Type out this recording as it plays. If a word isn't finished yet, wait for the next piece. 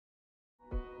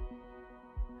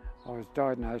I was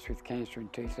diagnosed with cancer in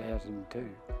 2002.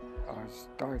 I was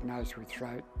diagnosed with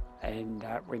throat and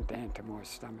went down to my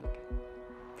stomach.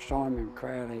 Simon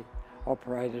Crowley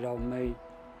operated on me.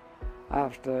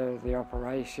 After the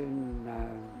operation,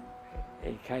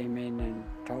 he came in and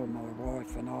told my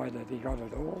wife and I that he got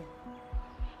it all.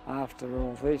 After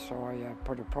all this, I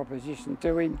put a proposition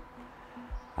to him,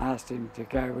 asked him to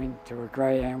go into a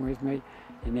greyhound with me,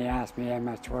 and he asked me how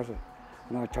much was it.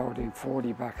 And I told him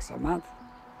 $40 a month.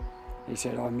 He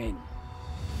said, I'm in.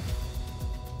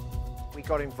 We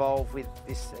got involved with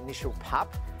this initial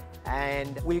pup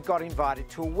and we got invited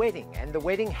to a wedding, and the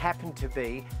wedding happened to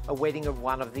be a wedding of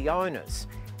one of the owners.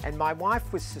 And my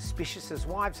wife was suspicious, as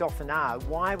wives often are.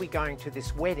 Why are we going to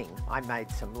this wedding? I made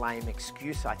some lame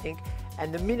excuse, I think.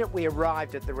 And the minute we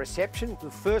arrived at the reception, the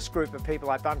first group of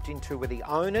people I bumped into were the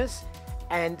owners,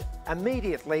 and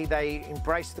immediately they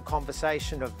embraced the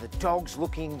conversation of the dog's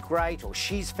looking great or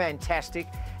she's fantastic.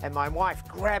 And my wife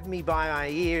grabbed me by my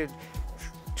ear,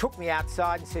 took me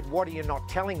outside and said, what are you not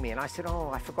telling me? And I said, oh,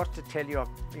 I forgot to tell you I'm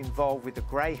involved with a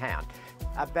greyhound.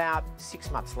 About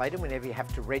 6 months later, whenever you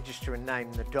have to register and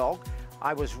name the dog,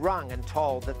 I was rung and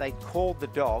told that they'd called the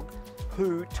dog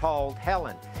Who Told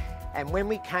Helen. And when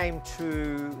we came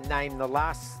to name the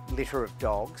last litter of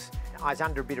dogs, I was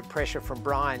under a bit of pressure from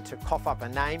Brian to cough up a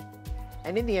name.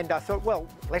 And in the end, I thought, well,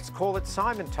 let's call it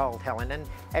Simon Told Helen. And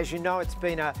as you know, it's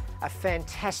been a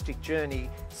fantastic journey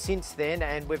since then,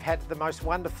 and we've had the most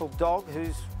wonderful dog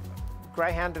who's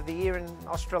Greyhound of the Year in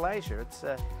Australasia. It's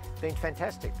been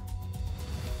fantastic.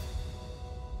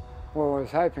 Well, I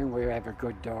was hoping we'd have a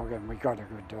good dog, and we got a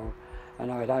good dog,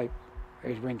 and I'd hope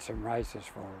he'd win some races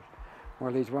for us.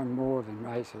 Well, he's won more than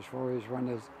races for us, he's won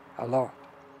us a lot.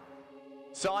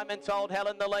 Simon Told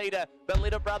Helen the leader, but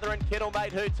little brother and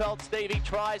kittlemate Who Told Steve he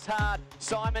tries hard.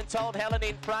 Simon Told Helen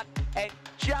in front and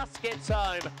just gets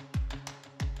home.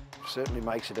 Certainly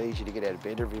makes it easy to get out of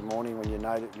bed every morning when you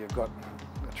know that you've got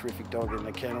a terrific dog in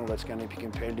the kennel that's going to be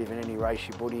competitive in any race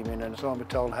you put him in. And Simon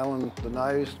Told Helen the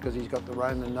nose, because he's got the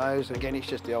Roman nose. Again, he's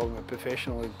just the ultimate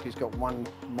professional. He's got one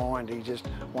mind, he just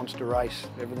wants to race.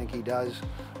 Everything he does,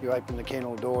 you open the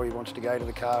kennel door, he wants to go to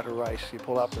the car to race. You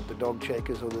pull up at the dog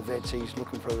checkers or the vets, he's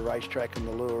looking for the racetrack and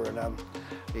the lure, and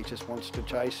he just wants to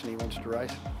chase and he wants to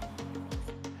race.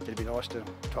 It'd be nice to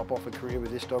top off a career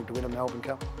with this dog to win a Melbourne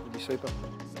Cup. It'd be super.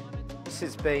 This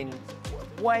has been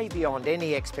way beyond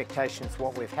any expectations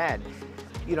what we've had.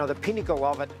 You know, the pinnacle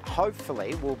of it,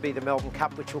 hopefully, will be the Melbourne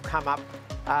Cup, which will come up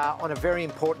on a very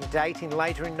important date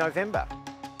later in November.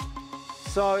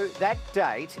 So that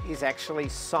date is actually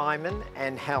Simon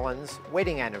and Helen's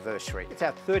wedding anniversary. It's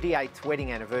our 38th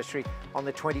wedding anniversary on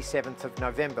the 27th of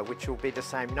November, which will be the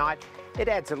same night. It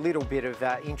adds a little bit of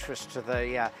interest to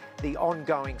the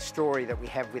ongoing story that we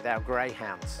have with our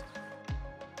greyhounds.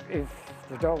 If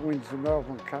the dog wins the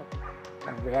Melbourne Cup,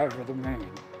 they'll be over the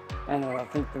moon. And I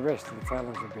think the rest of the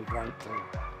fellas will be great too.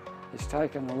 It's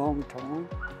taken a long time,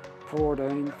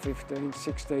 14, 15,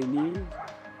 16 years,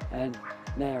 and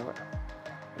now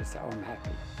I'm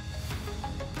happy.